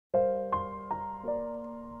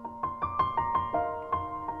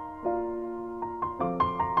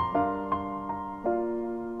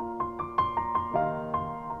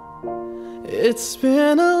It's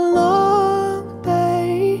been a long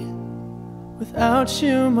day without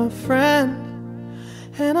you, my friend,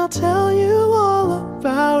 and I'll tell you all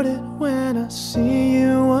about it when I see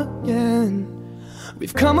you again.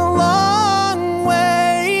 We've come a long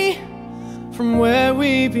way from where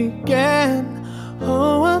we began.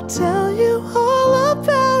 Oh, I'll tell you all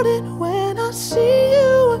about it when I see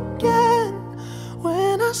you again.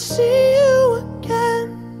 When I see you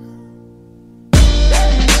again.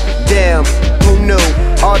 Damn, who knew?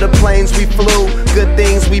 All the planes we flew, good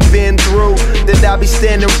things we've been through, that I'll be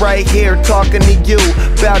standing right here talking to you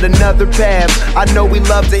about another path. I know we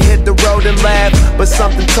love to hit the road and laugh, but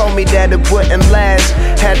something told me that it wouldn't last.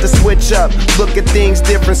 Had to switch up, look at things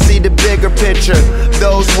different, see the bigger picture.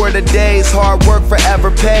 Those were the days, hard work forever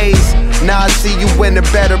pays. Now I see you in a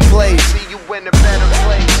better place.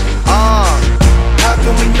 How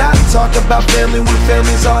can we not talk about family when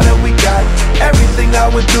family's all that we got? Everything I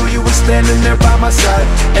would do, you were standing there by my side,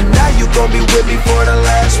 and now you gon' be with me for the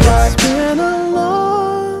last ride. It's been a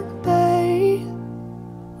long day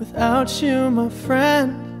without you, my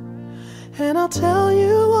friend, and I'll tell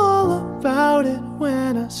you all about it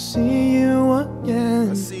when I see you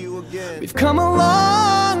again. We've come a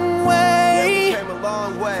long way,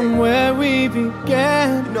 from where we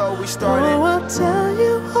began. You know, we started. Oh, I'll tell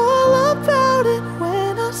you all about it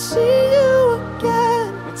when I see you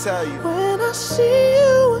again. Let me tell you. When I see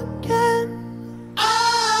you again.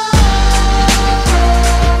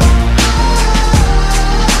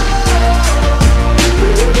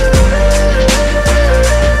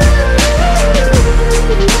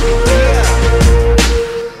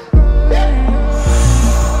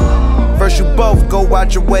 First you both go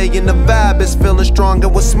out your way and the vibe is feeling strong.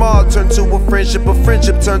 And what's small turn to a friendship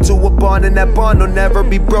turn to a bond, and that bond will never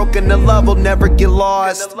be broken. The love will never get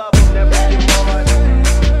lost.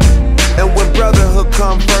 And when brotherhood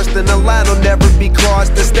come first, then the line will never be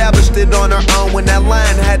crossed. Established it on our own when that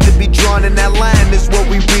line had to be drawn, and that line is what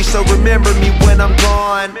we reach. So remember me when I'm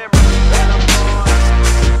gone.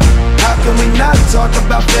 How can we not talk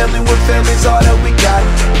about family when family's all that we got?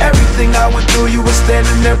 Everything I went through, you were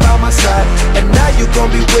standing there by my side, and now you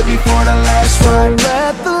gon' be with me for the last ride.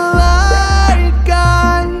 Let the light